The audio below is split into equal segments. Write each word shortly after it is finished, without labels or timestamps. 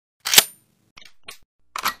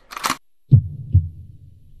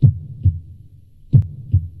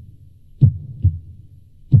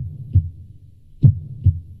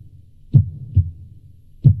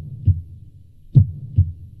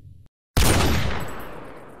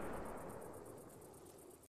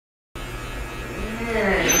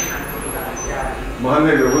My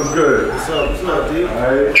nigga, what's good? What's up, dude?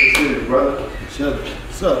 Alright, good to see you, brother. What's up,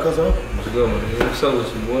 Cuzzo? What's good, man? What's up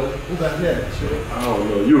with you, boy? Who got that, shit? I don't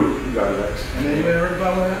know, you got that. And then you ain't heard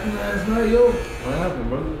about what happened last night, yo? What happened,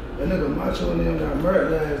 brother? That nigga Macho and them got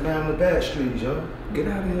murdered last night on the back streets, yo. Get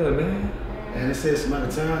out of here, man. And it said some out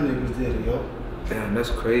of town niggas did it, yo. Damn, that's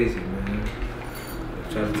crazy, man.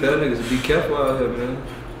 I'm trying to tell niggas to be careful out here, man.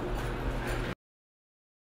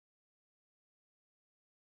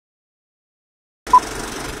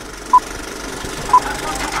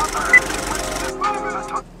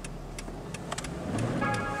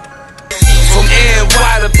 From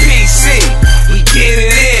NY to PC, we get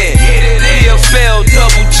it in. EFL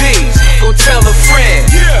double G's, go tell a friend.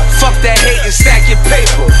 Fuck that hate and stack your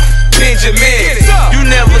paper. Benjamin, you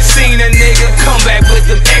never seen a nigga come back with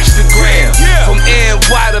them extra grams. From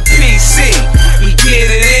NY to PC, we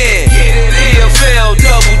get it in. EFL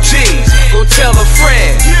double G's, go tell a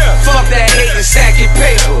friend. Fuck that hate and stack your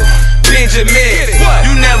paper. Benjamin,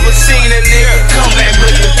 you never seen a nigga come back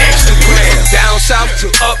with them extra grams. Down south to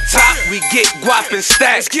up top, we get guap and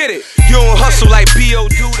stacks. Get it. You don't hustle like B.O.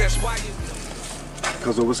 do, that's why you.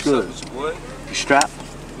 Cuzzo, what's good? What's up with you, boy? You strapped?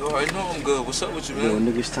 You already know I'm good. What's up with you, Yo,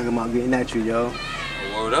 man? niggas talking about getting at you, yo.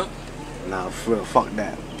 Word up? Nah, for real, fuck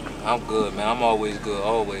that. I'm good, man. I'm always good,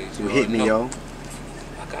 always. You hit me, yo.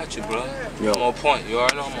 I got you, bro. Yo. I'm on point. You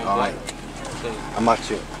already know I'm on All point. right. I'm out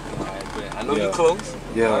here. All right, man. I know Yeah. you close.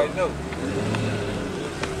 Yeah. I already know.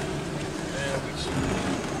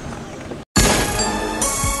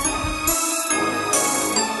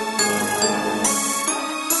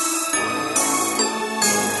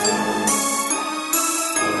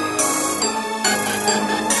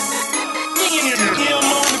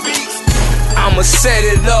 I'ma set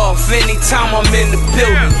it off anytime I'm in the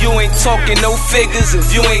building. You ain't talking no figures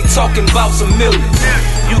if you ain't talking about some millions.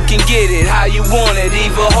 You can get it how you want it,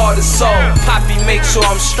 even hard to solve. Poppy make sure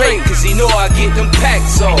I'm straight, cause he know I get them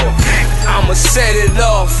packs off. I'ma set it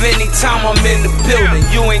off anytime I'm in the building.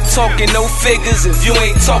 You ain't talking no figures if you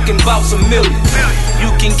ain't talking about some millions. You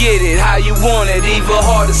can get it how you want it, even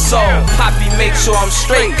hard to solve. Poppy make sure I'm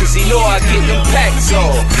straight, cause he know I get them packs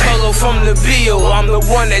off. Color from the bio, I'm the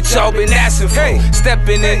one that y'all been asking for.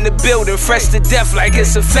 Stepping in the building, fresh to death like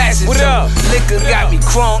it's a fashion show. Liquor got me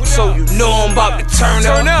crunk, so you know I'm about to turn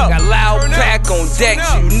up. Got loud pack on deck,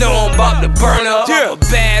 so you know I'm about to burn up. I'm a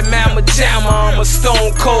bad mama jammer, I'm a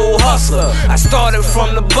stone cold hustler. I started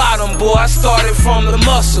from the bottom, boy, I started from the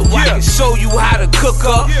muscle. I can show you how to cook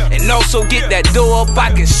up, and also get that dough up.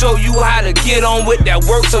 I can show you how to get on with that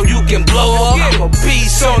work so you can blow up. I'm a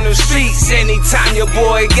beast on the streets, anytime your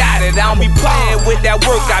boy got it. I don't be playing with that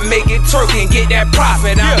work, I make it twerk and get that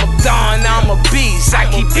profit. I'm a don, I'm a beast, I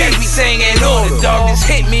keep everything in order. Dog, just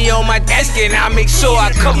hit me on my desk and I make sure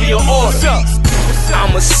I cover your order.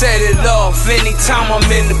 I'ma set it off anytime I'm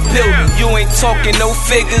in the building. You ain't talking no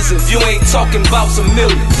figures if you ain't talking about some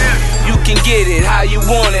millions. You can get it how you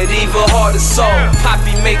want it, even hard to solve.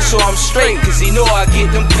 Poppy make sure I'm straight, cause he know I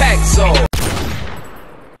get them packs off.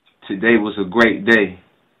 Today was a great day.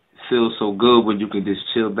 It feels so good when you can just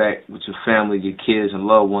chill back with your family, your kids, and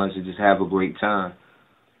loved ones and just have a great time.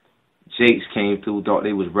 Jakes came through, thought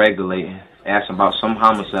they was regulating, asking about some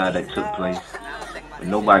homicide that took place, but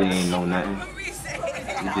nobody ain't know nothing.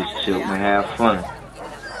 We just chilled and have fun. Know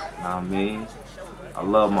what I mean? I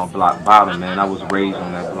love my block bottom, man. I was raised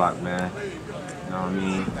on that block, man. You know what I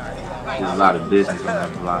mean? There's a lot of business on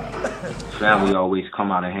that block. Family always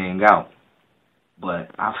come out and hang out.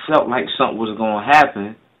 But I felt like something was going to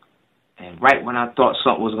happen, and right when I thought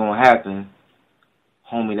something was going to happen,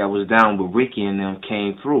 homie that was down with Ricky and them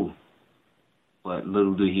came through. But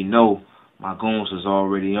little did he know, my goons was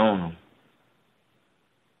already on him.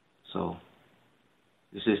 So,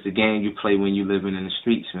 this is the game you play when you living in the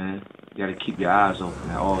streets, man. You gotta keep your eyes open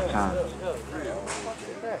at all times.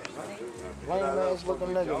 Lame ass looking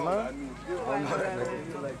nigga, man.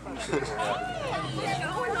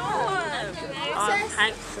 All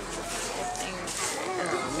types of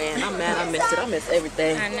things. Man, I'm mad I missed it. I missed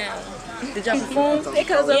everything. I know. Did y'all perform?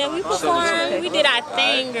 Yeah, we performed. We did our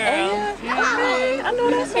thing, girl. Yeah. I know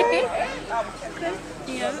that's right.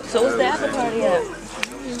 Yeah. So what's the after party at? I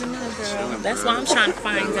don't even know, girl. That's why I'm trying to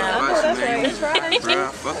find out. That's right. That's right. I'm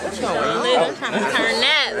trying to turn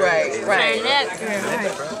that. Right. Turn that,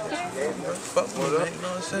 girl. Fuck with us, you know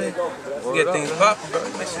what I'm saying? Get things poppin', bro.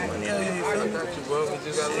 Make some money out here, you feel me? Got you, bro. We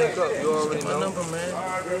just gotta link up. You already know. My number, man.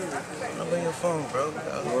 Number on your phone, bro.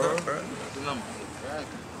 Gotta look up, bro. What's the number?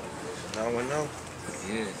 910.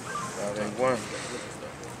 Yeah. 581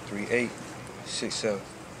 3867.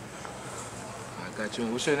 I got you.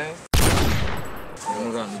 What's your name?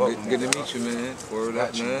 Good to meet you, man. Word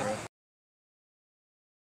up, man.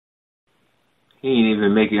 He ain't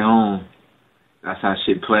even make it home. That's how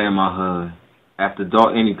shit play in my hood. After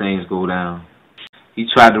dark, anything's go down. He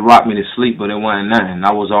tried to rock me to sleep, but it wasn't nothing.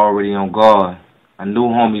 I was already on guard. I knew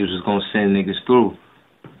homies was gonna send niggas through.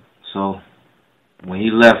 So, when he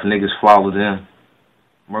left, niggas followed him.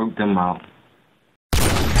 Murked them out.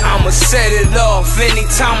 I'ma set it off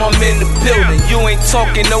anytime I'm in the building. You ain't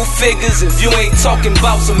talking no figures if you ain't talking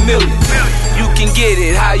about some millions. You can get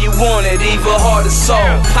it how you want it, even hard to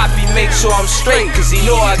solve. Poppy make sure I'm straight, cause he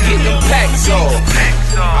know I get them packs off.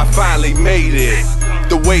 I finally made it.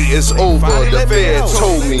 The wait is over. The Fed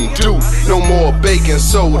told me, do no more baking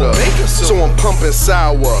soda. So I'm pumping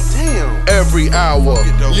sour every hour.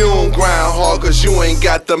 You don't grind hard cause you ain't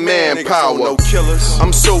got the manpower.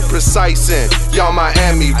 I'm so precise in y'all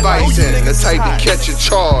Miami Vicing. The type to catch a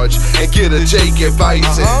charge and get a Jake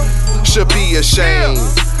advising. Should be ashamed.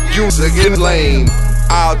 You's again lame.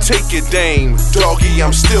 I'll take it, dame. Doggy,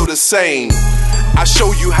 I'm still the same. I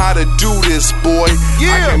show you how to do this, boy.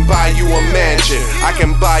 I can buy you a mansion, I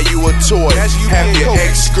can buy you a toy. Have your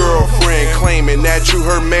ex-girlfriend claiming that you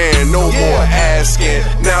her man. No more asking,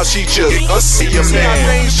 now she just see your man.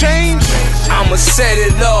 I'ma set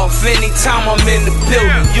it off anytime I'm in the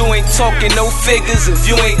building. You ain't talking no figures if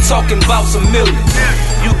you ain't talking about some millions.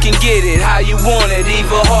 You can get it how you want it,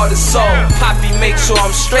 even hard to solve. Poppy make sure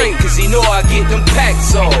I'm straight, cause he know I get them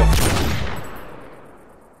packs off.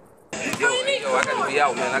 Yo, I gotta be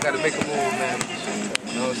out, man. I gotta make a move, man.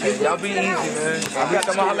 You know what I'm saying? Y'all be easy, man. I'm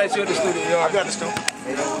gonna holler at you at the studio, yo. I got the studio.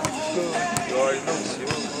 You already know shit.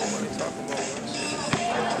 What are you talking about, man?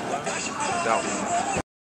 Shit. Doubt, man.